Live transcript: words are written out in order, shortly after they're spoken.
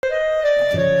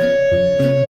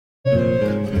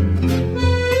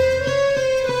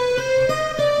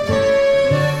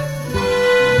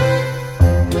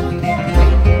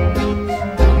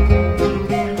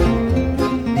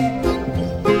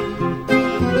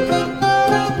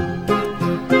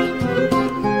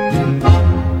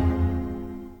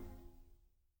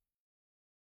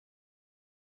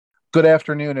Good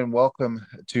afternoon and welcome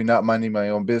to Not Minding My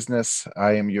Own Business.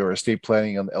 I am your estate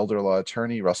planning and elder law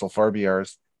attorney, Russell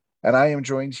Farbiars, and I am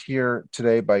joined here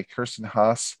today by Kirsten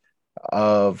Haas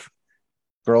of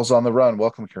Girls on the Run.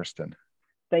 Welcome, Kirsten.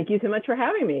 Thank you so much for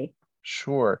having me.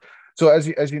 Sure. So as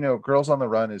you know, Girls on the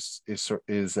Run is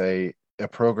a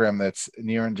program that's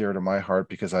near and dear to my heart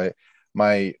because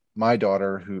my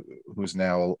daughter who's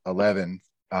now 11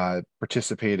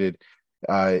 participated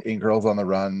in Girls on the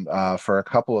Run for a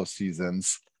couple of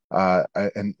seasons,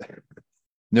 and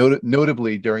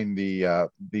notably during the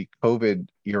COVID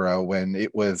era when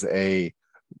it was a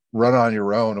run on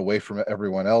your own away from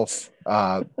everyone else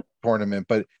tournament.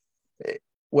 But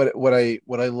what I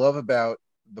love about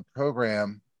the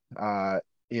program uh,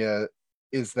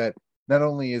 is that not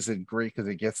only is it great because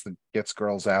it gets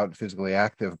girls out physically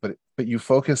active, but you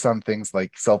focus on things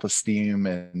like self-esteem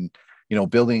and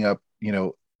building up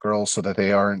girls so that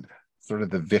they aren't sort of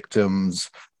the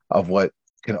victims of what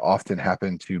can often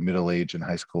happen to middle-aged and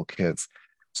high school kids.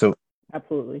 So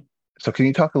Absolutely. so can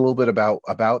you talk a little bit about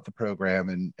the program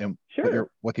and Sure.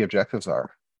 what the objectives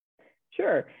are?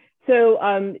 Sure.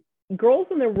 So, Girls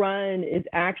on the Run is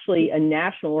actually a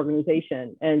national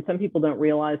organization, and some people don't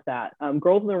realize that.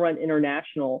 Girls on the Run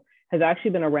International has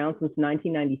actually been around since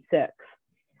 1996.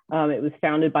 It was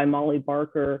founded by Molly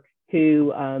Barker,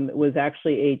 who was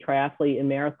actually a triathlete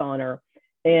and marathoner.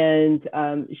 And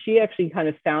she actually kind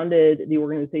of founded the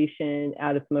organization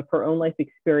out of some of her own life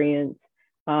experience,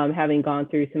 having gone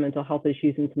through some mental health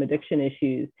issues and some addiction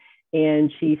issues.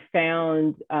 And she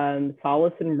found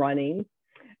solace in running,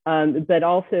 but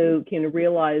also came to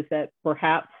realize that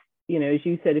perhaps, as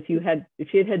you said, if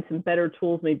she had some better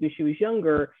tools, maybe if she was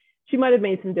younger, she might have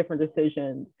made some different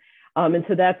decisions. And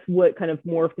so that's what kind of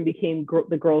morphed and became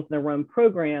the Girls in the Run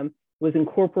program, was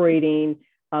incorporating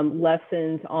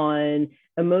lessons on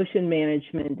emotion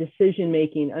management, decision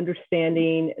making,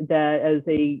 understanding that as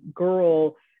a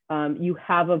girl, you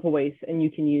have a voice and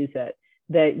you can use it,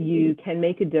 that you can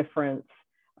make a difference,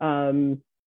 and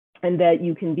that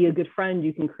you can be a good friend,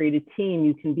 you can create a team,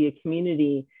 you can be a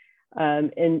community,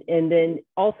 and then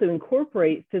also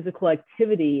incorporate physical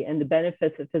activity and the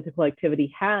benefits that physical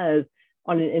activity has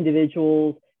on an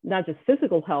individual's, not just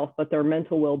physical health, but their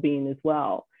mental well-being as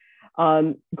well.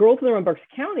 Girls in the Run Berks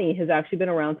County has actually been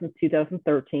around since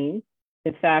 2013.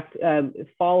 In fact,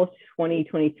 fall of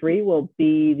 2023 will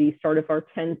be the start of our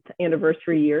 10th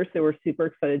anniversary year. So we're super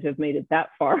excited to have made it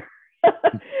that far,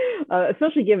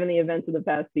 especially given the events of the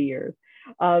past few years.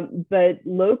 But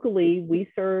locally, we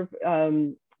serve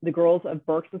the girls of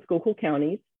Berks and Schuylkill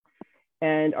counties.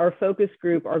 And our focus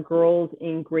group are girls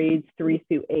in grades 3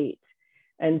 through 8.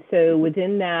 And so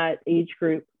within that age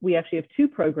group, we actually have two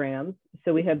programs.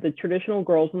 So we have the traditional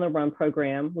Girls on the Run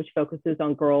program, which focuses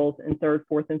on girls in 3rd,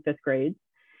 4th, and 5th grades.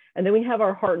 And then we have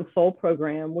our Heart and Soul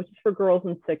program, which is for girls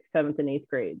in 6th, 7th, and 8th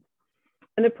grades.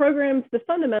 And the programs, the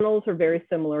fundamentals are very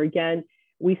similar. Again,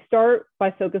 we start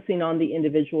by focusing on the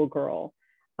individual girl.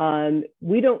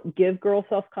 We don't give girls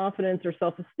self-confidence or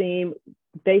self-esteem.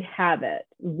 They have it.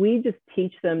 We just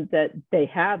teach them that they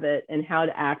have it and how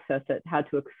to access it, how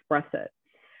to express it.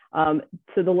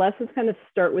 So the lessons kind of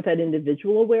start with that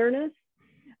individual awareness.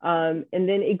 And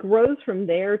then it grows from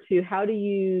there to how do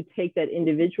you take that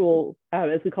individual,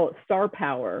 as we call it, star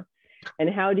power, and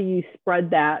how do you spread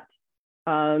that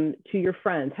to your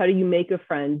friends? How do you make a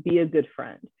friend, be a good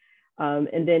friend?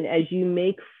 And then as you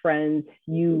make friends,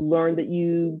 you learn that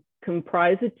you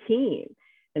comprise a team.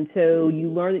 And so you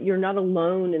learn that you're not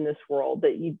alone in this world,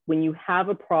 that when you have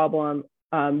a problem,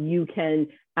 you can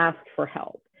ask for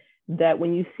help. That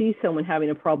when you see someone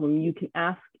having a problem, you can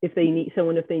ask if they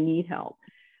need help.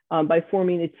 By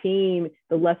forming a team,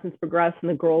 the lessons progress and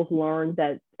the girls learn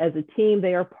that as a team,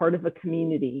 they are part of a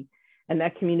community. And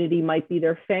that community might be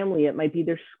their family, it might be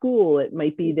their school, it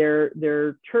might be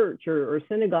their church or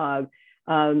synagogue,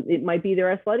 it might be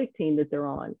their athletic team that they're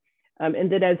on.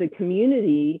 And that as a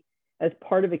community, as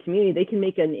part of a community, they can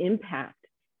make an impact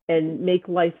and make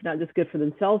life not just good for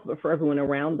themselves, but for everyone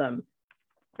around them.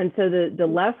 And so the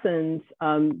lessons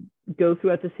go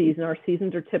throughout the season. Our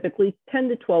seasons are typically 10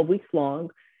 to 12 weeks long,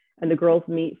 and the girls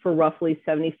meet for roughly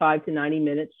 75 to 90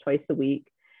 minutes twice a week.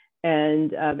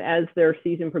 And as their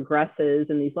season progresses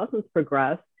and these lessons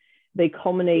progress, they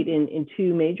culminate in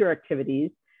two major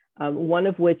activities, one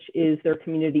of which is their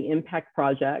community impact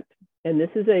project. And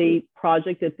this is a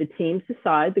project that the teams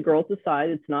decide, the girls decide,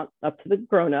 it's not up to the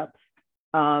grown-ups.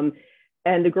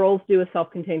 And the girls do a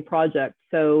self-contained project.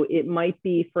 So it might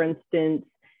be, for instance,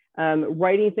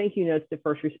 writing thank you notes to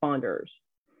first responders.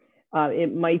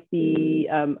 It might be,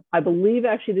 I believe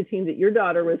actually the team that your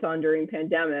daughter was on during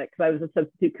pandemic, because I was a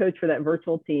substitute coach for that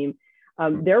virtual team,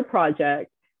 Their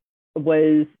project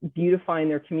was beautifying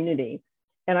their community.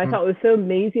 And I thought what was so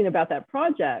amazing about that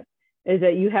project is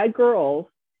that you had girls,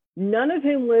 none of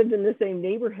whom lived in the same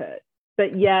neighborhood,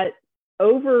 but yet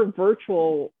over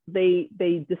virtual, they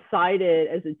decided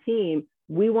as a team,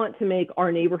 we want to make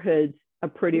our neighborhoods a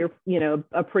prettier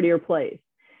place.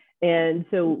 And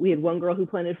so we had one girl who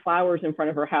planted flowers in front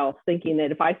of her house, thinking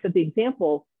that if I set the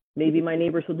example, maybe my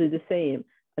neighbors will do the same.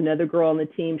 Another girl on the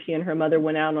team, she and her mother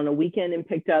went out on a weekend and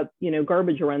picked up,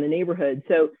 garbage around the neighborhood.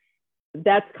 So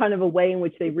that's kind of a way in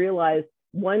which they realized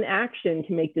one action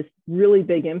can make this really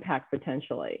big impact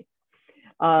potentially.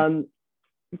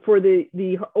 For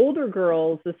the older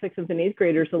girls, the 6th and 8th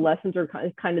graders, the lessons are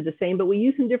kind of the same, but we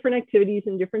use some different activities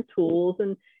and different tools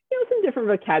and some different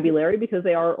vocabulary because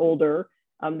they are older.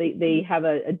 They have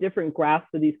a different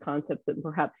grasp of these concepts than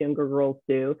perhaps younger girls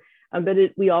do. But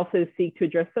we also seek to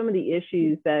address some of the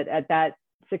issues that at that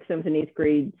 6th, 7th, and 8th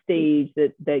grade stage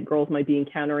that girls might be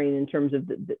encountering in terms of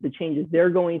the changes they're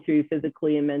going through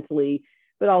physically and mentally,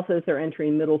 but also as they're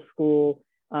entering middle school,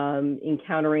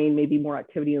 encountering maybe more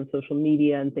activity on social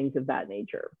media and things of that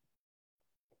nature.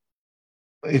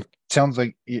 It sounds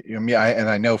like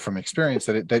I know from experience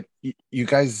that you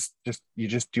guys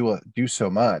just do so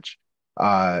much.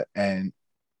 And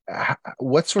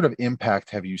what sort of impact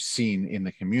have you seen in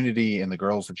the community and the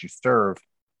girls that you serve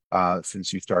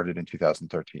since you started in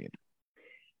 2013?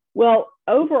 Well,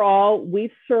 overall,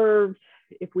 we've served,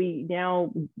 if we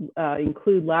now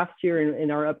include last year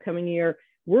in our upcoming year,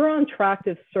 we're on track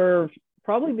to serve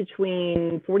probably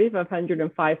between 4,500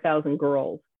 and 5,000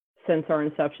 girls since our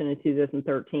inception in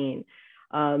 2013.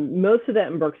 Most of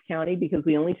that in Berks County because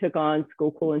we only took on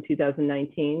School in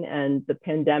 2019 and the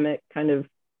pandemic kind of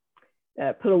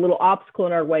put a little obstacle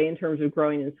in our way in terms of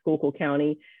growing in Schuylkill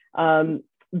County.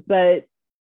 But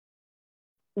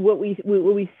what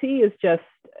we see is just,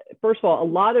 first of all, a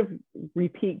lot of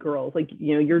repeat girls, like,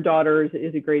 your daughter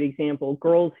is a great example,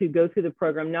 girls who go through the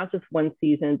program, not just one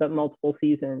season, but multiple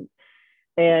seasons.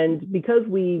 And because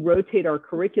we rotate our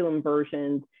curriculum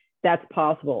versions, that's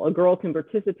possible. A girl can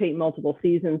participate in multiple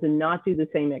seasons and not do the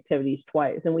same activities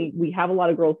twice. And we have a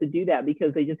lot of girls that do that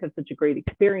because they just have such a great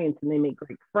experience and they make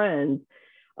great friends.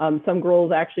 Some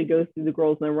girls actually go through the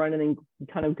Girls in the Run and then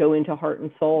kind of go into Heart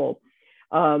and Soul.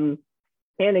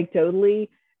 Anecdotally,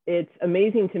 it's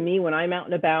amazing to me when I'm out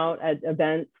and about at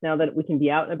events, now that we can be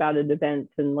out and about at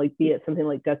events and be at something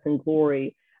like Guts and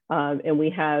Glory. And we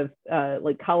have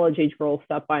college age girls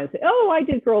stop by and say, oh, I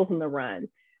did Girls in the Run.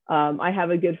 I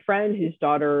have a good friend whose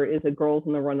daughter is a Girls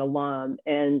in the Run alum,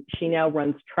 and she now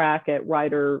runs track at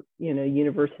Rider,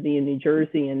 University in New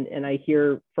Jersey. And I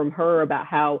hear from her about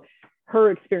how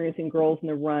her experience in Girls in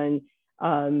the Run,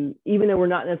 even though we're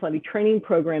not necessarily a training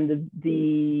program,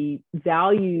 the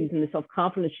values and the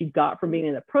self-confidence she got from being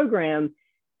in the program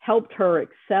helped her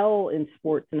excel in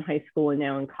sports in high school and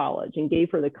now in college, and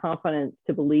gave her the confidence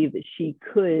to believe that she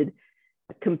could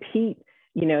compete,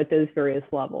 at those various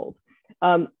levels.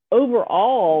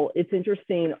 Overall, it's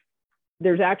interesting.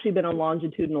 There's actually been a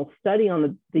longitudinal study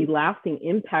on the lasting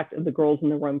impact of the Girls in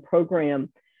the Run program.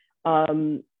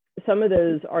 Some of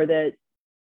those are that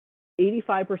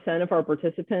 85% of our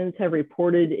participants have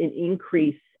reported an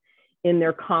increase in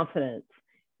their confidence,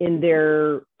 in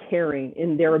their caring,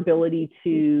 in their ability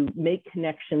to make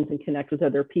connections and connect with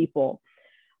other people.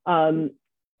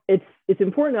 It's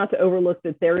important not to overlook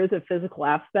that there is a physical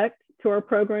aspect to our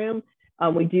program.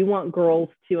 We do want girls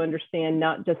to understand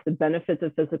not just the benefits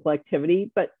of physical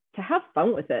activity, but to have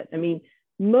fun with it. I mean,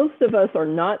 most of us are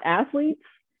not athletes,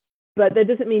 but that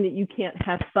doesn't mean that you can't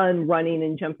have fun running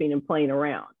and jumping and playing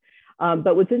around.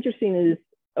 But what's interesting is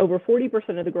over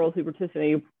 40% of the girls who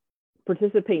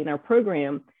participate in our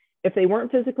program, if they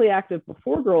weren't physically active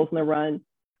before Girls in the Run,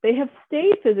 they have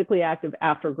stayed physically active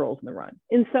after Girls in the Run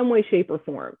in some way, shape, or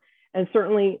form. And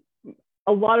certainly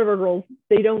a lot of our girls,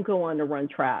 they don't go on to run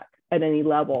track at any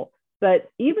level. But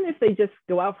even if they just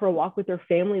go out for a walk with their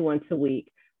family once a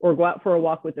week or go out for a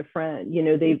walk with a friend,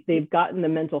 they've gotten the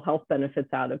mental health benefits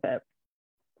out of it.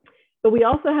 But we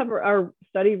also have our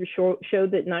study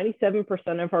showed that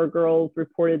 97% of our girls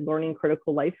reported learning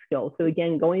critical life skills. So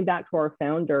again, going back to our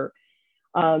founder,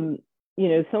 someone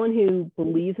who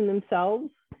believes in themselves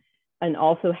and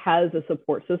also has a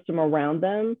support system around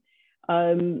them.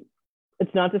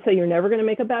 It's not to say you're never going to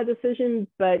make a bad decision,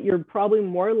 but you're probably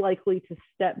more likely to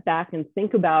step back and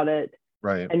think about it,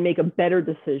 right, and make a better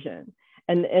decision.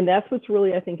 And that's what's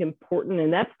really, I think, important.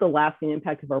 And that's the lasting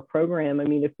impact of our program. I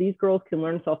mean, if these girls can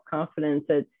learn self-confidence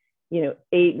at,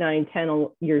 8, 9, 10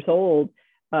 years old,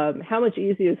 how much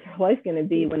easier is their life going to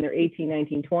be when they're 18,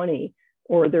 19, 20,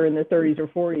 or they're in their 30s or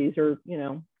 40s, or,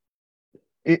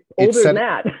 it's older than setting,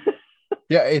 that.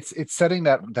 yeah, it's setting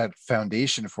that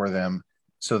foundation for them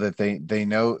so that they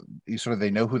know, sort of,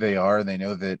 they know who they are, and they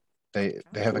know that they have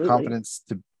the Absolutely. confidence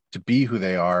to be who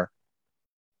they are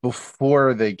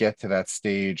before they get to that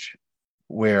stage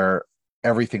where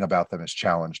everything about them is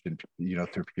challenged, and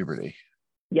through puberty.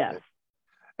 Yes.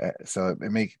 So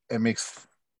it makes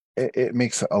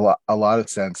a lot of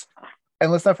sense.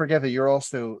 And let's not forget that you're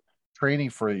also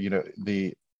training for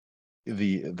the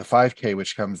 5K,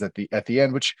 which comes at the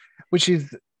end, which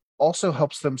is also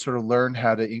helps them sort of learn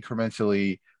how to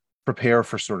incrementally prepare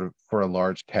for a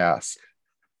large task.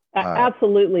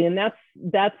 Absolutely, and that's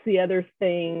the other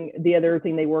thing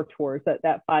they work towards,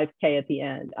 that 5K at the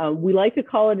end. We like to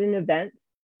call it an event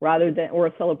rather than, or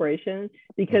a celebration,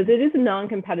 because it is a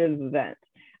non-competitive event.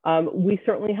 We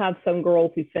certainly have some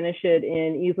girls who finish it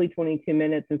in easily 22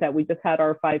 minutes. In fact, we just had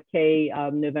our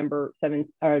 5K November 7th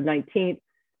or 19th,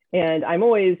 and I'm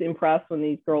always impressed when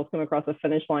these girls come across the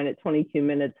finish line at 22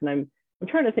 minutes. And I'm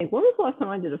trying to think, when was the last time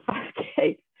I did a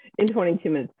 5K in 22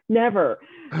 minutes? Never.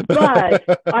 But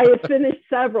I have finished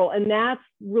several, and that's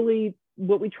really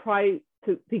what we try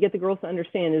to get the girls to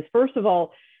understand is, first of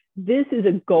all, this is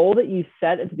a goal that you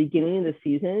set at the beginning of the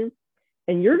season,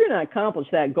 and you're going to accomplish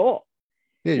that goal.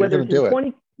 Yeah, you're Whether going it's to do in it.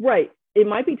 20, right. It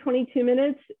might be 22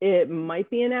 minutes, it might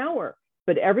be an hour,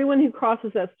 but everyone who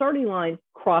crosses that starting line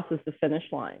crosses the finish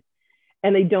line,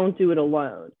 and they don't do it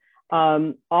alone.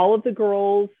 All of the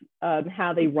girls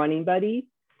have a running buddy,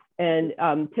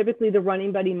 and typically the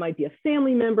running buddy might be a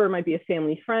family member, it might be a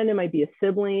family friend, it might be a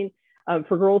sibling.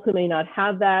 For girls who may not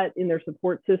have that in their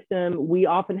support system, we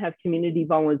often have community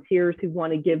volunteers who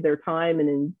want to give their time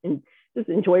and just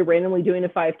enjoy randomly doing a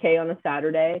 5K on a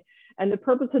Saturday. And the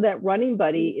purpose of that running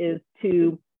buddy is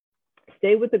to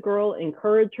stay with the girl,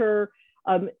 encourage her,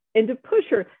 and to push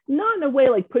her, not in a way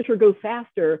like push her go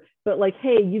faster, but like,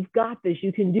 hey, you've got this,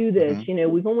 you can do this.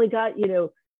 Mm-hmm. We've only got,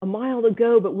 a mile to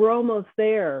go, but we're almost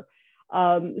there.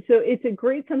 So it's a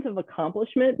great sense of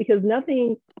accomplishment, because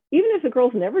nothing, even if the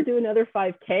girls never do another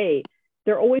 5K,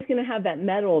 they're always going to have that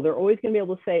medal. They're always going to be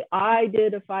able to say, I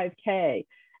did a 5K.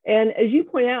 And as you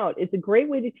point out, it's a great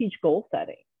way to teach goal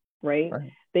setting, right?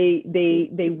 Right.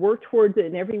 They work towards it,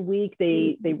 and every week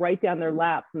they write down their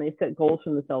laps and they set goals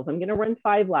for themselves. I'm going to run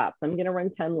 5 laps. I'm going to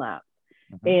run 10 laps.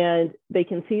 Mm-hmm. And they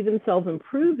can see themselves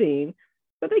improving,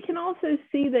 but they can also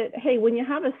see that, hey, when you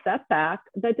have a setback,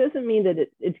 that doesn't mean that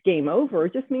it's game over.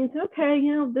 It just means, okay,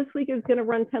 this week is going to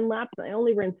run 10 laps and I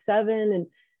only ran 7. And,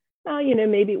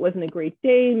 maybe it wasn't a great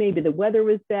day. Maybe the weather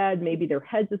was bad. Maybe their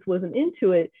head just wasn't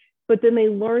into it. But then they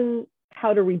learn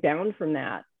how to rebound from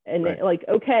that. And Right. like,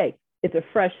 okay, it's a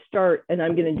fresh start and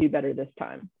I'm going to do better this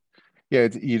time. Yeah,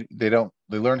 they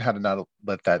learn how to not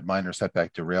let that minor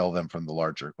setback derail them from the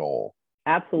larger goal.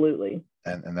 Absolutely.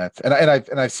 And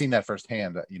I've seen that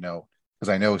firsthand, because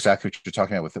I know exactly what you're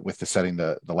talking about with the setting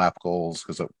the lap goals,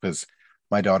 because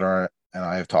my daughter and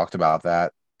I have talked about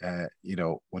that,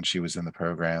 when she was in the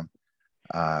program,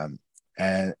 and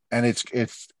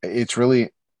it's really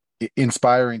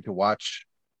inspiring to watch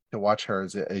her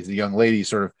as a young lady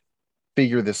sort of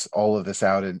figure all of this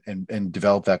out, and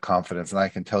develop that confidence. And I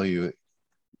can tell you,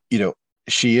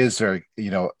 she is very,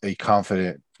 a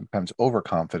confident, sometimes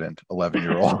overconfident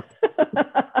 11-year-old.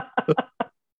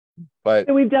 But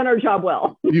So we've done our job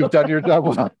well. you've done your job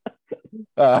well.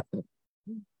 Uh,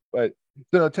 but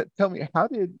so tell me, how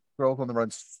did Girls on the Run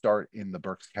start in the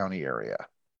Berks County area?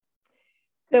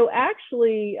 So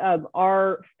actually,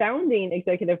 our founding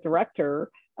executive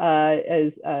director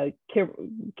is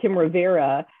Kim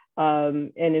Rivera.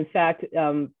 And in fact,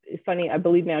 it's funny, I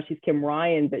believe now she's Kim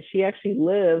Ryan, but she actually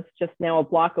lives just now a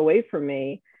block away from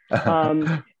me.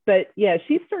 But yeah,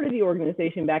 she started the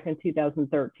organization back in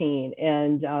 2013.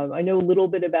 And I know a little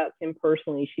bit about Kim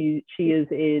personally. She is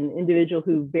an individual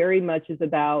who very much is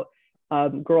about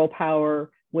girl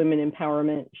power, women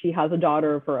empowerment. She has a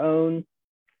daughter of her own,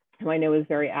 who I know is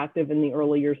very active in the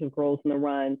early years of Girls on the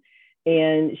Run.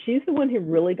 And she's the one who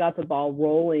really got the ball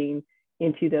rolling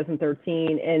in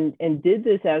 2013 and did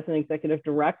this as an executive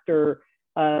director,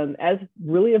 as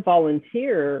really a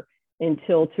volunteer,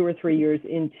 until 2 or 3 years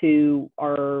into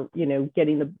our,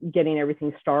 getting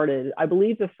everything started. I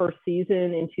believe the first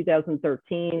season in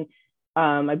 2013,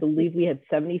 I believe we had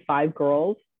 75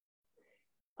 girls.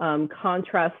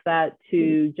 Contrast that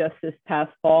to just this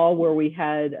past fall, where we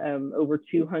had over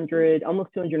 200, almost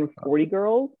 240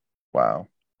 girls. Wow.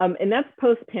 And that's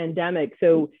post-pandemic.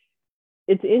 So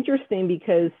it's interesting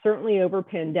because certainly over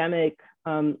pandemic,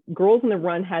 Girls on the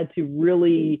Run had to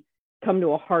really come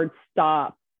to a hard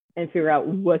stop and figure out,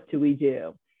 what do we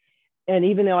do? And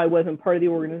even though I wasn't part of the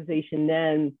organization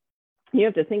then, you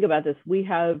have to think about this. We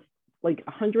have like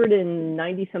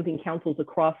 190 something councils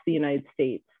across the United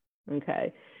States.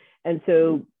 Okay. And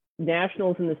so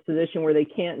nationals in this position where they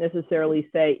can't necessarily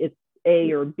say it's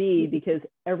A or B because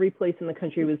every place in the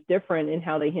country was different in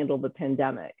how they handled the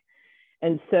pandemic.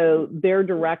 And so their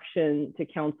direction to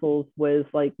councils was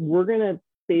like, we're going to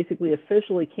basically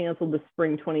officially cancel the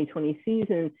spring 2020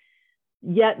 season.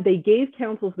 Yet they gave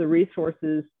councils the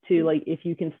resources to, like, if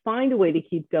you can find a way to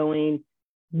keep going,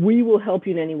 we will help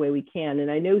you in any way we can.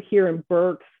 And I know here in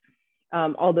Berks,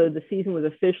 although the season was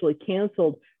officially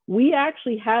canceled, we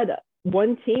actually had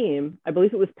one team, I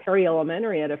believe it was Perry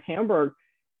Elementary out of Hamburg,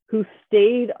 who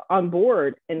stayed on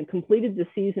board and completed the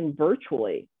season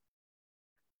virtually.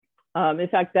 In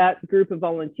fact, that group of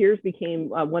volunteers became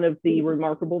one of the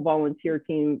remarkable volunteer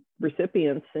team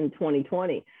recipients in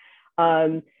 2020.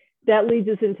 That leads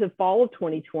us into fall of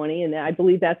 2020. And I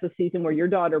believe that's a season where your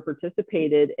daughter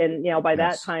participated. And now by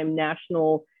that time,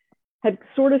 National had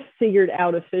sort of figured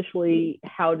out officially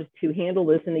how to handle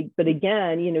this. But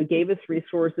again, gave us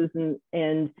resources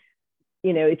and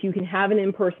if you can have an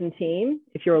in-person team,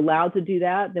 if you're allowed to do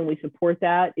that, then we support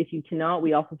that. If you cannot,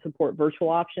 we also support virtual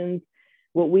options.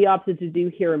 What we opted to do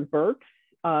here in Berks,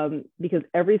 because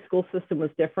every school system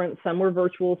was different, some were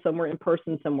virtual, some were in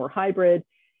person, some were hybrid,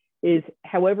 is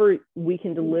however we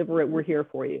can deliver it, we're here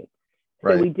for you.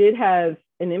 Right. So we did have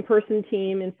an in-person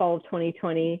team in fall of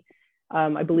 2020.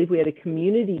 I believe we had a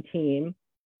community team,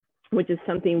 which is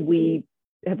something we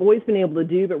have always been able to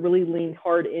do, but really leaned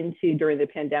hard into during the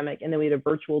pandemic. And then we had a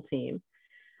virtual team.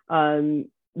 The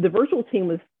virtual team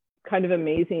was kind of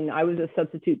amazing. I was a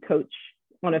substitute coach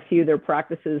on a few of their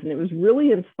practices, and it was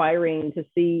really inspiring to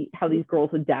see how these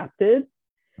girls adapted.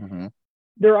 Mm-hmm.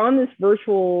 They're on this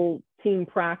virtual team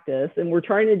practice, and we're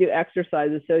trying to do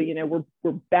exercises. So,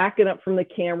 we're backing up from the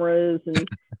cameras and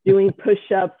doing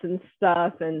push-ups and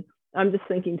stuff. And I'm just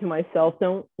thinking to myself,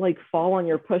 don't fall on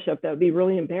your push-up. That would be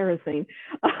really embarrassing.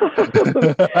 I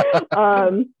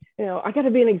got to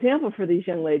be an example for these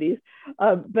young ladies.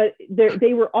 But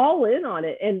they were all in on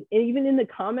it. And even in the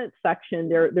comment section,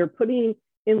 they're putting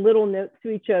in little notes to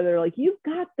each other, like, you've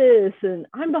got this, and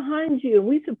I'm behind you, and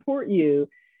we support you.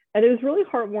 And it was really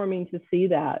heartwarming to see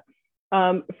that.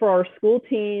 For our school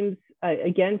teams,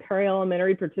 again, Perry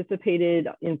Elementary participated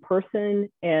in person,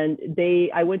 and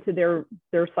I went to their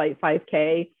site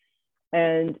 5K,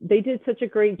 and they did such a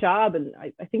great job. And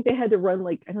I think they had to run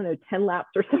 10 laps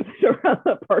or something around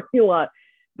the parking lot.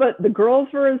 But the girls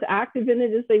were as active in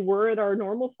it as they were at our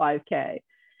normal 5K.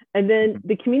 And then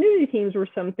the community teams were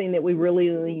something that we really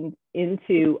leaned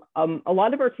into. A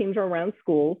lot of our teams are around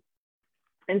schools.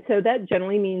 And so that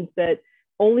generally means that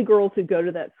only girls who go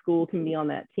to that school can be on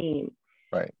that team.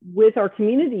 Right. With our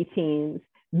community teams,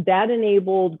 that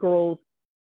enabled girls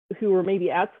who were maybe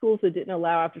at schools that didn't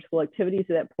allow after school activities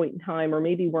at that point in time, or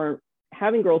maybe weren't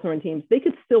having girls on teams, they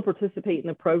could still participate in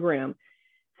the program.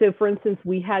 So for instance,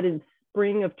 we had in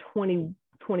spring of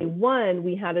 2021,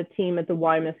 we had a team at the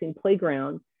Wyomissing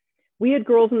playground. We had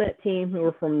girls on that team who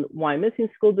were from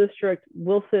Wyomissing School District,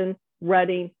 Wilson,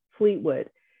 Reading, Fleetwood.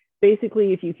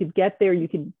 Basically, if you could get there, you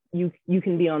can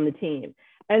be on the team.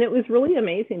 And it was really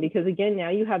amazing because, again, now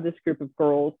you have this group of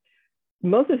girls,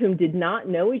 most of whom did not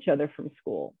know each other from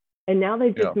school. And now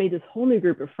they've just made this whole new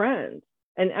group of friends.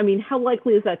 And I mean, how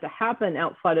likely is that to happen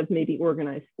outside of maybe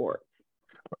organized sports?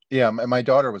 Yeah, my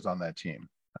daughter was on that team.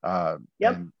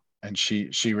 Yep. And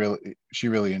she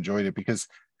really enjoyed it because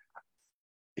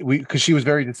she was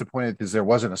very disappointed because there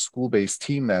wasn't a school-based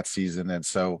team that season. And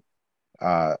so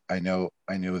I knew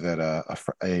that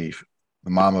the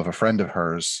mom of a friend of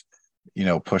hers,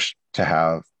 pushed to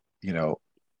have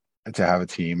a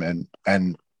team, and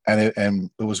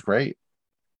it was great.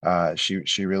 She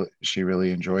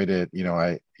really enjoyed it.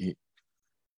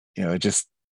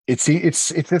 It's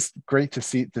just great to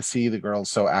see the girls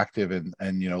so active and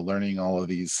learning all of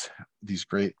these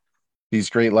great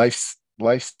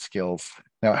life skills.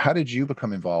 Now, how did you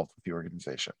become involved with the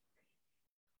organization?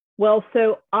 Well,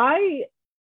 so I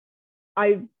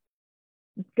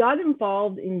got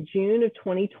involved in June of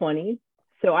 2020.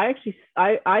 So I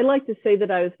like to say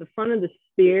that I was the front of the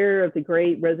spear of the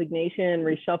great resignation,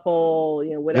 reshuffle,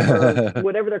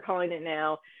 whatever they're calling it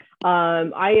now.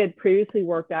 I had previously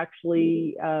worked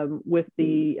actually with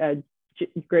the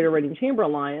Greater Reading Chamber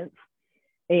Alliance,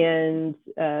 and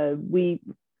we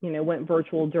went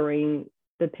virtual during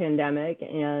the pandemic,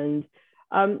 and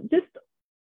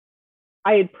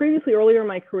I had previously, earlier in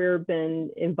my career, been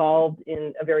involved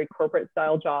in a very corporate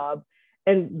style job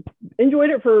and enjoyed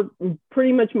it for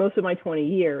pretty much most of my 20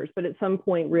 years, but at some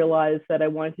point realized that I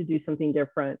wanted to do something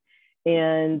different.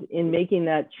 And in making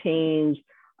that change,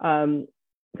 kind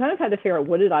of had to figure out,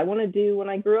 what did I want to do when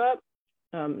I grew up?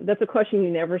 That's a question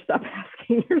you never stop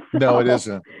asking No, it yourself.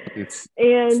 isn't. It's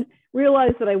And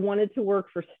realized that I wanted to work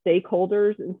for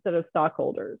stakeholders instead of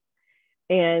stockholders.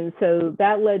 And so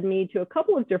that led me to a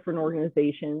couple of different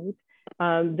organizations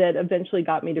that eventually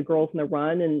got me to Girls in the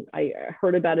Run. And I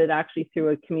heard about it actually through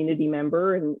a community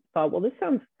member and thought, well, this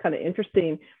sounds kind of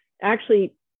interesting.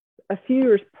 Actually, a few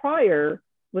years prior,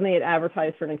 when they had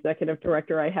advertised for an executive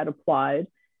director, I had applied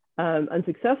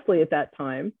unsuccessfully at that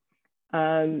time.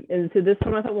 And so this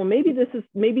time I thought, well, maybe this is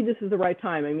the right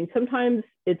time. I mean, sometimes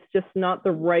it's just not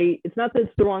the right, it's not that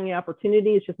it's the wrong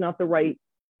opportunity, it's just not the right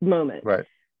moment. right.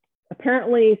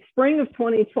 Apparently, spring of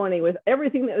 2020, with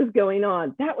everything that was going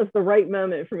on, that was the right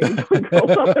moment for me to join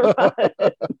Girls on the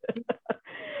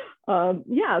Run.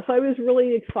 Yeah, so I was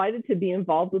really excited to be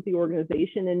involved with the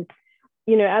organization. And,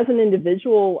 you know, as an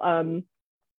individual,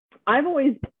 I've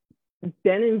always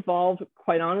been involved,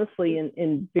 quite honestly,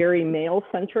 in very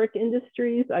male-centric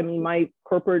industries. I mean, my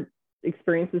corporate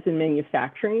experiences in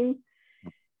manufacturing.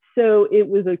 So it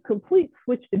was a complete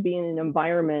switch to be in an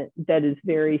environment that is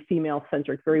very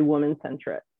female-centric, very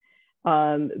woman-centric.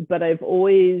 But I've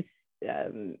always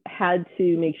had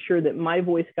to make sure that my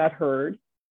voice got heard,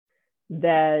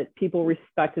 that people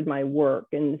respected my work.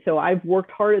 And so I've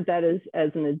worked hard at that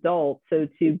as an adult. So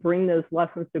to bring those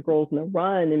lessons to Girls in the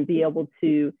Run and be able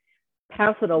to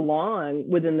pass it along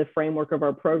within the framework of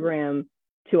our program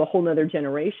to a whole nother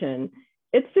generation,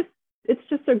 it's just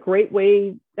a great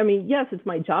way. I mean, yes, it's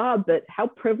my job, but how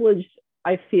privileged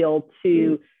I feel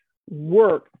to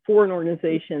work for an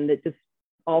organization that just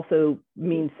also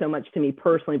means so much to me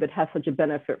personally, but has such a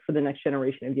benefit for the next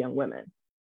generation of young women.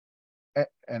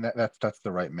 And that's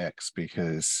the right mix,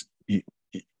 because you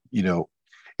know,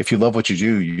 if you love what you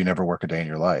do, you never work a day in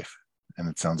your life, and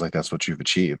it sounds like that's what you've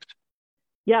achieved.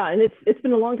 Yeah, and it's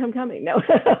been a long time coming. No.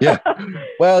 Yeah.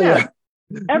 Well, yeah.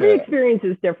 Every experience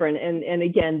is different, and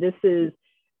again, this is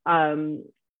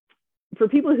for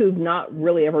people who've not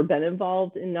really ever been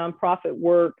involved in nonprofit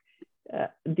work.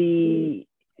 It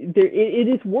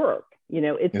is work. You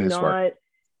know,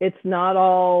 it's not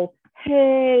all,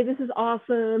 hey, this is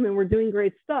awesome and we're doing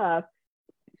great stuff.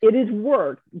 It is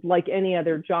work like any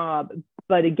other job.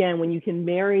 But again, when you can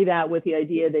marry that with the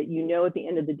idea that, you know, at the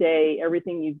end of the day,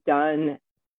 everything you've done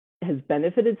has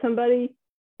benefited somebody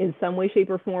in some way,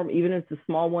 shape, or form, even if it's a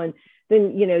small one,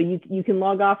 then, you know, you can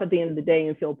log off at the end of the day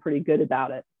and feel pretty good about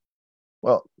it.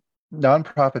 Well,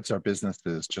 nonprofits are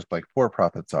businesses just like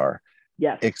for-profits are.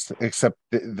 Yes. Except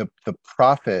the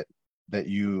profit that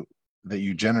you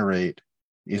generate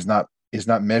is not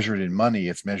measured in money,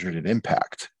 it's measured in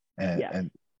impact.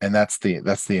 And that's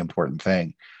the important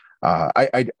thing.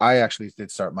 I actually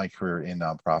did start my career in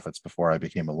nonprofits before I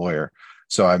became a lawyer,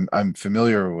 so I'm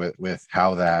familiar with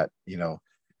how that, you know,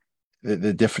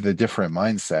 the different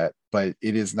mindset. But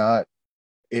it is not,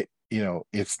 you know,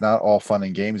 it's not all fun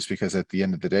and games, because at the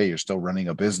end of the day, you're still running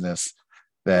a business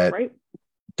that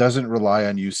doesn't rely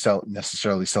on you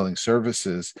necessarily selling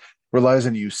services, relies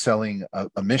on you selling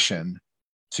a mission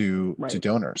to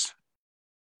donors.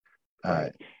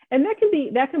 Right. And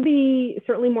that can be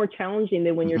certainly more challenging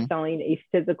than when you're selling a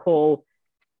physical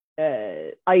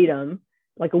item,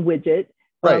 like a widget,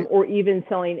 or even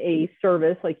selling a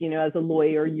service, like, you know, as a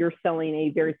lawyer, you're selling a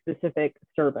very specific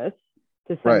service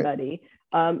to somebody.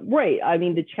 Right. I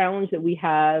mean, the challenge that we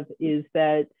have is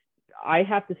that I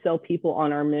have to sell people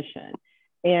on our mission.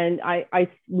 And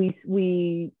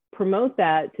we promote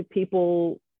that to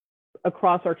people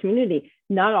across our community.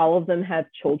 Not all of them have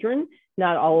children.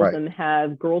 Not all of them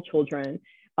have girl children.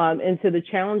 And so the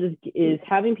challenge is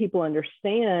having people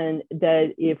understand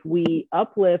that if we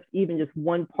uplift even just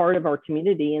one part of our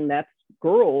community, and that's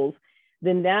girls,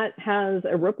 then that has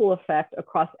a ripple effect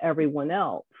across everyone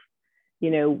else. You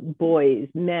know, boys,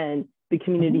 men, the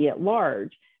community at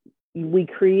large. We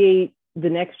create the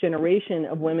next generation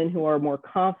of women who are more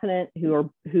confident,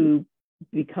 who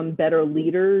become better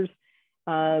leaders,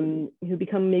 who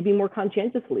become maybe more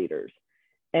conscientious leaders,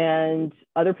 and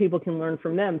other people can learn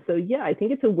from them. So yeah, I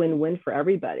think it's a win-win for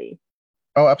everybody.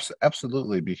 Oh,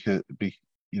 absolutely, because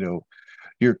you know,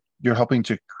 you're helping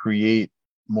to create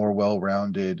more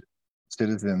well-rounded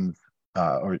citizens,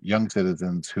 or young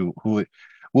citizens who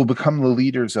will become the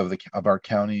leaders of our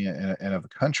county and of the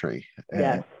country.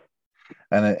 Yes.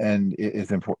 And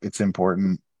it's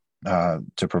important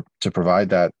to provide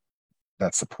that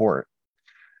support.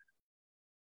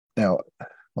 Now,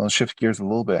 well, let's shift gears a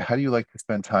little bit. How do you like to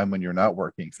spend time when you're not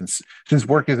working? Since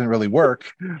work isn't really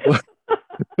work. Well,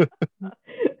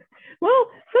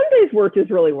 some days work is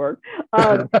really work.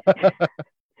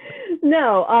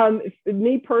 No,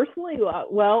 me personally,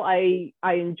 well, I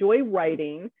enjoy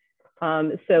writing.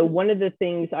 So one of the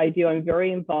things I do, I'm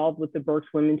very involved with the Berks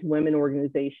Women to Women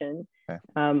organization. Okay.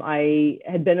 I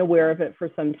had been aware of it for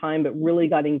some time, but really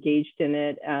got engaged in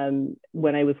it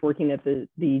when I was working at the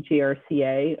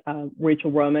GRCA.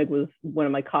 Rachel Romig was one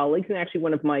of my colleagues and actually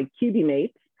one of my QB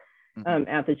mates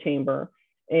at the chamber.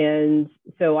 And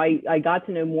so I got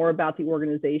to know more about the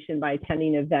organization by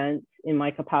attending events in my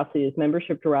capacity as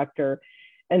membership director.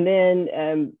 And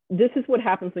then this is what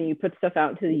happens when you put stuff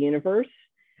out into the universe.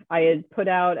 I had put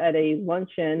out at a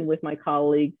luncheon with my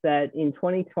colleagues that in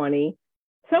 2020,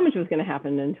 so much was going to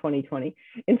happen in 2020.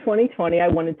 In 2020, I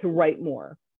wanted to write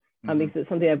more because it's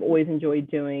something I've always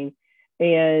enjoyed doing.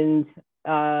 And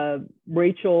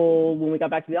Rachel, when we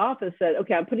got back to the office, said,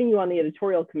 okay, I'm putting you on the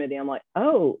editorial committee. I'm like,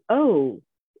 oh,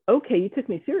 okay, you took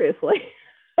me seriously.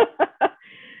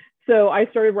 So I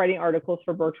started writing articles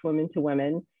for Berks Women to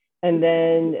Women. And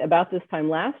then about this time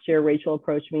last year, Rachel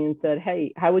approached me and said,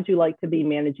 hey, how would you like to be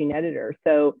managing editor?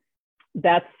 So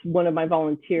that's one of my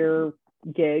volunteer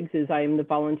gigs is I am the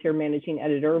volunteer managing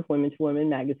editor of Women to Women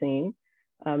magazine.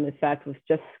 In fact, was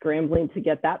just scrambling to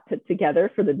get that put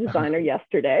together for the designer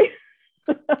yesterday.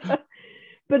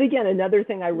 But again, another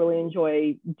thing I really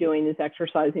enjoy doing is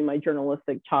exercising my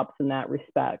journalistic chops in that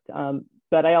respect.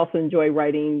 But I also enjoy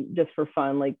writing just for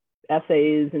fun, like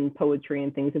essays and poetry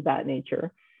and things of that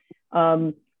nature.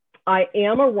 I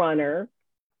am a runner.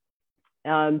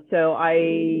 So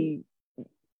I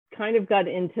kind of got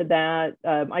into that.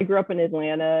 I grew up in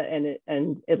Atlanta,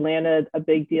 and Atlanta, a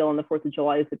big deal on the 4th of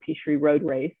July is the Peachtree Road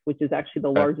Race, which is actually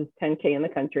the largest 10K in the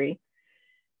country.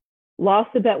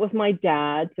 Lost a bet with my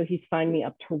dad, so he signed me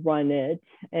up to run it.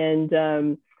 And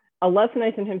a lesson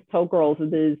I sometimes tell girls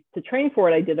is to train for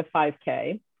it, I did a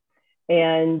 5K.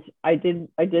 And I did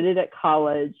it at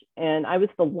college, and I was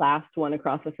the last one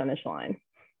across the finish line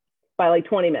by like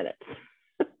 20 minutes.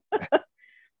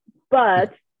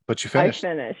 But you finished. I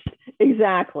finished.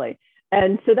 Exactly.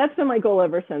 And so that's been my goal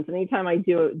ever since. Anytime I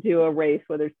do a race,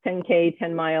 whether it's 10K,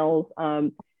 10 miles,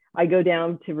 I go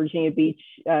down to Virginia Beach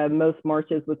most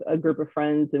marches with a group of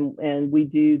friends, and we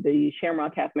do the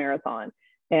Shamrock Half Marathon.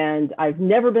 And I've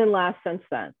never been last since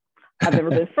then. I've never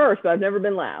been first, but I've never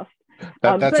been last.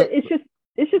 But it's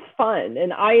just fun,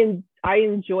 and I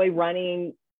enjoy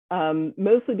running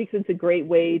mostly because it's a great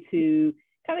way to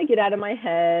kind of get out of my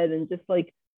head and just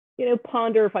like, you know,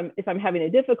 ponder if I'm having a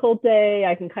difficult day.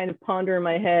 I can kind of ponder in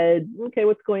my head, okay,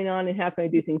 what's going on and how can I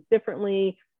do things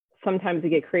differently? Sometimes I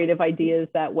get creative ideas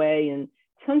that way, and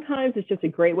sometimes it's just a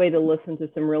great way to listen to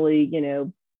some really, you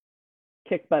know,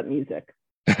 kick butt music.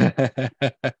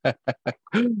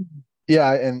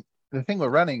 Yeah, and the thing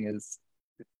with running is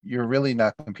you're really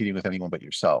not competing with anyone but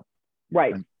yourself.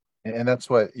 Right. And that's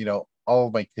what, you know, all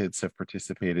of my kids have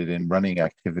participated in running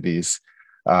activities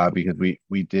because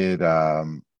we did I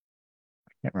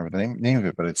can't remember the name of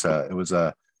it, but it was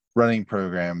a running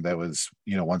program that was,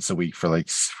 you know, once a week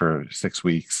for 6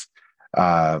 weeks.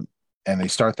 And they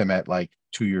start them at like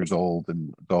 2 years old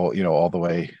and go, you know, all the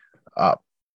way up.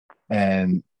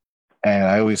 And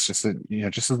I always just said, you know,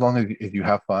 just as long as if you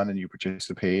have fun and you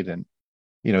participate, and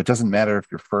you know, it doesn't matter if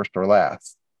you're first or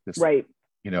last. Just, right.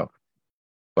 You know,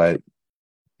 but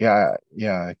yeah,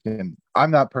 I'm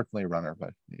not personally a runner,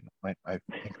 but you know, I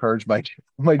encourage my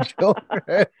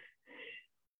children.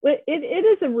 Well, it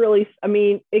is a really, I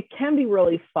mean, it can be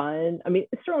really fun. I mean,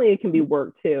 certainly it can be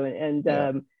work too.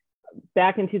 And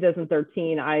back in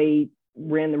 2013, I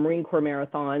ran the Marine Corps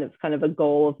Marathon. It's kind of a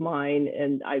goal of mine.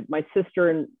 And my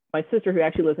sister, who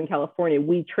actually lives in California,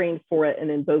 we trained for it and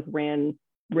then both ran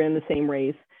the same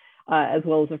race, as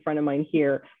well as a friend of mine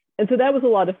here. And so that was a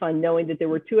lot of fun, knowing that there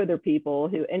were two other people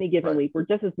who any given week were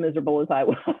just as miserable as I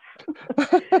was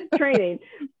training.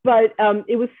 But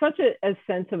it was such a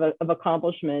sense of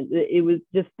accomplishment. It was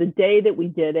just the day that we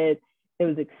did it. It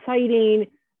was exciting.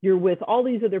 You're with all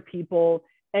these other people.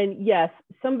 And yes,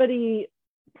 somebody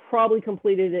probably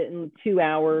completed it in 2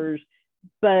 hours,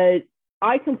 but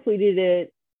I completed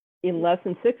it in less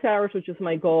than 6 hours, which was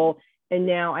my goal. And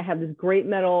now I have this great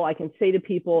medal. I can say to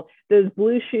people, those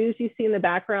blue shoes you see in the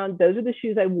background, those are the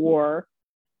shoes I wore.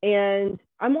 And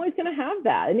I'm always going to have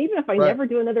that. And even if I never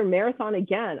do another marathon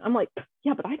again, I'm like,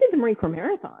 yeah, but I did the Marine Corps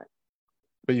Marathon.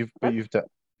 But you've done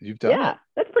yeah, it.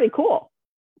 That's pretty cool.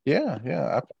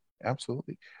 Yeah,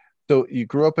 absolutely. So you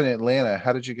grew up in Atlanta.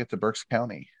 How did you get to Berks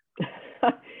County?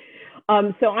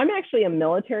 So I'm actually a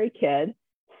military kid.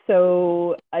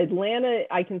 So Atlanta,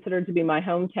 I consider to be my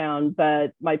hometown,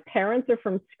 but my parents are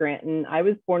from Scranton. I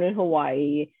was born in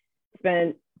Hawaii,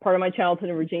 spent part of my childhood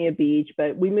in Virginia Beach,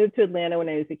 but we moved to Atlanta when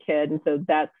I was a kid. And so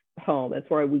that's home. That's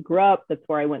where we grew up. That's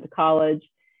where I went to college.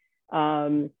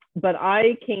 But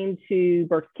I came to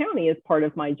Berks County as part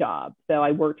of my job. So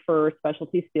I worked for a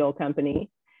specialty steel company,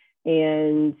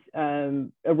 and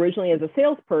originally as a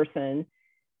salesperson,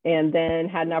 and then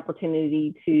had an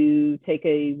opportunity to take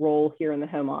a role here in the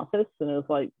home office. And I was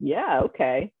like, yeah,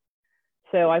 okay.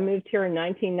 So I moved here in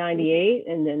 1998,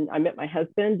 and then I met my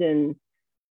husband, and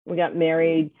we got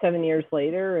married 7 years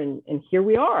later, and here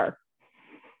we are.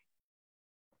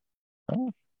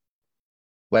 Oh,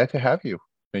 glad to have you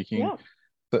making Yeah.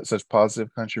 such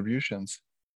positive contributions.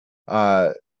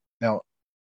 Now,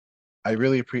 I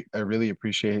really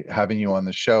appreciate having you on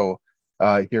the show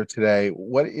here today.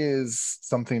 What is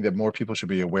something that more people should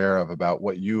be aware of about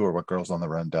what you or what Girls on the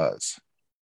Run does?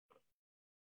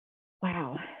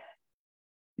 Wow.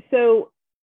 So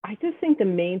I just think the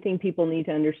main thing people need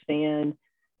to understand,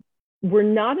 we're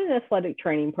not an athletic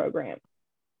training program.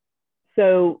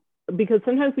 So, because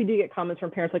sometimes we do get comments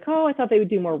from parents like, oh, I thought they would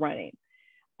do more running.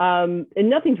 And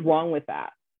nothing's wrong with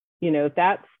that. You know, if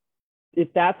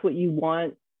that's what you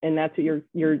want and that's what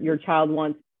your child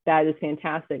wants, that is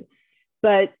fantastic.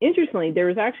 But interestingly, there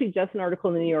was actually just an article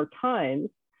in the New York Times.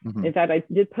 Mm-hmm. In fact, I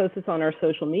did post this on our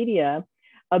social media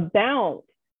about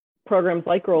programs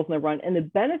like Girls on the Run and the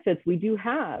benefits we do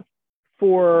have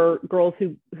for girls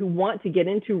who want to get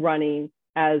into running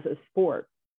as a sport.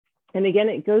 And again,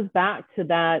 it goes back to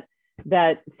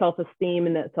that self-esteem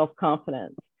and that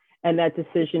self-confidence and that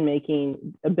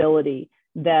decision-making ability,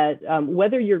 that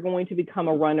whether you're going to become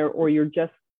a runner or you're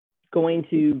just going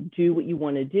to do what you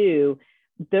want to do,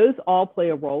 those all play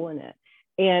a role in it.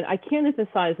 And I can't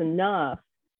emphasize enough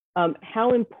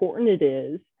how important it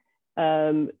is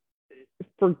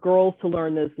for girls to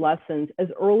learn those lessons as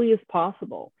early as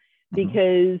possible,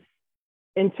 because,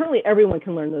 and certainly everyone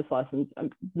can learn those lessons,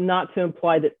 not to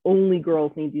imply that only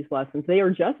girls need these lessons. They are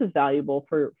just as valuable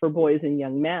for boys and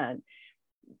young men.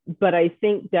 But I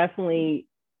think definitely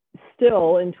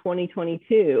still in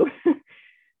 2022,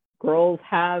 girls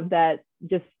have that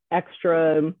just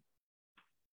extra,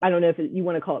 I don't know if you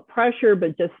want to call it pressure,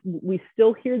 but just we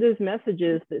still hear those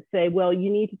messages that say, well, you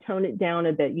need to tone it down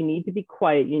a bit. You need to be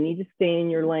quiet. You need to stay in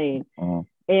your lane.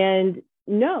 And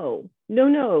no,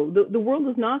 the world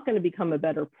is not going to become a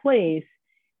better place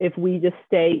if we just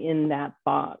stay in that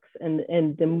box. And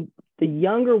the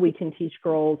younger we can teach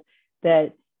girls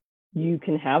that you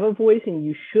can have a voice and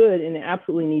you should and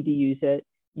absolutely need to use it.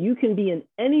 You can be in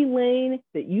any lane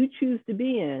that you choose to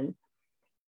be in.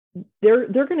 They're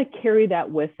going to carry that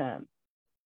with them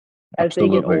as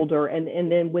Absolutely. They get older,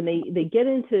 and then when they get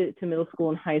into middle school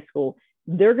and high school,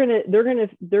 they're gonna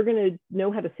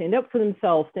know how to stand up for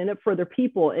themselves, stand up for other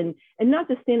people, and not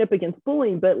just stand up against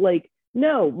bullying, but like,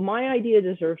 no, my idea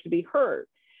deserves to be heard.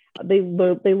 They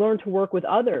learn to work with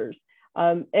others.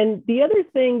 And the other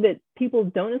thing that people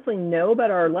don't necessarily know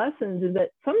about our lessons is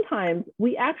that sometimes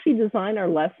we actually design our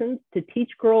lessons to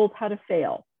teach girls how to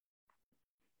fail.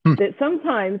 That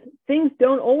sometimes things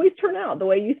don't always turn out the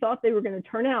way you thought they were going to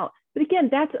turn out. But again,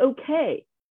 that's okay.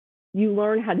 You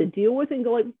learn how to deal with it and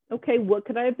go like, okay, what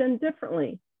could I have done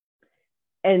differently?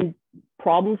 And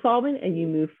problem solving, and you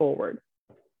move forward.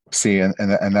 See, and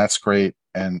that's great.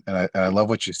 And I love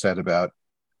what you said about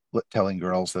telling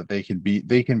girls that they can be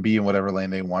in whatever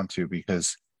lane they want to,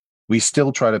 because we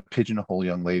still try to pigeonhole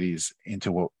young ladies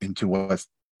into what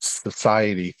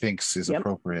society thinks is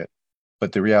appropriate.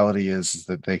 But the reality is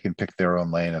that they can pick their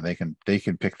own lane, and they can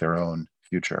pick their own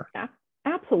future. Yeah,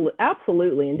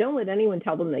 absolutely. And don't let anyone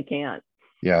tell them they can't.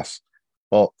 Yes.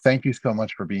 Well, thank you so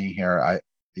much for being here.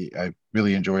 I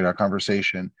really enjoyed our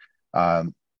conversation.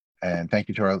 And thank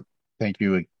you to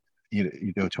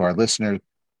our listeners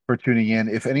for tuning in.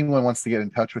 If anyone wants to get in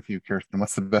touch with you, Kirsten,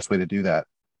 what's the best way to do that?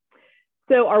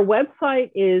 So our website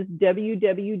is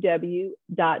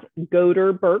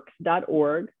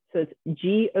www.goderberks.org. So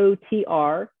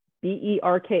it's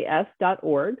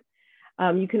GOTRBERKS.org.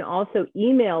 You can also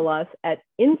email us at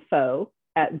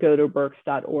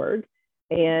info@goderberks.org.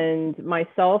 And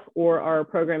myself or our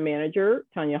program manager,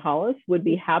 Tanya Hollis, would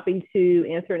be happy to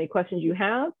answer any questions you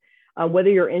have. Whether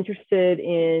you're interested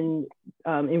in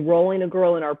enrolling a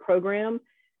girl in our program,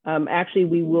 actually,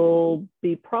 we will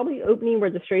be probably opening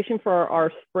registration for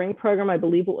our spring program. I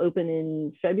believe will open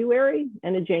in February,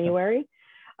 end of January.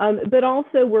 But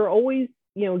also, we're always,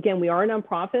 again, we are a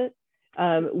nonprofit.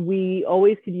 We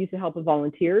always could use the help of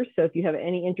volunteers. So if you have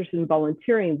any interest in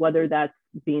volunteering, whether that's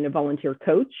being a volunteer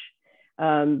coach,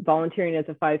 volunteering as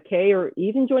a 5K, or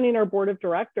even joining our board of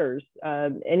directors,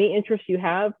 any interest you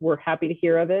have, we're happy to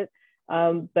hear of it.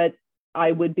 But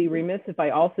I would be remiss if I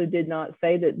also did not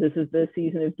say that this is the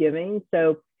season of giving.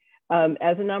 So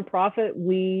As a nonprofit,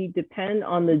 we depend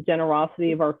on the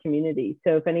generosity of our community.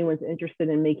 So if anyone's interested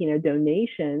in making a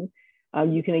donation,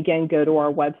 you can again go to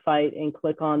our website and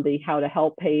click on the How to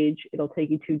Help page. It'll take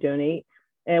you to donate.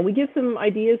 And we give some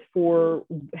ideas for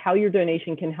how your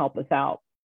donation can help us out.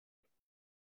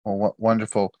 Well,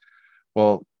 wonderful.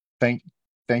 Well, thank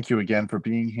you again for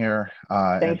being here.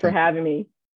 Thanks for having me.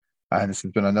 And this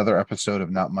has been another episode of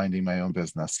Not Minding My Own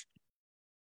Business.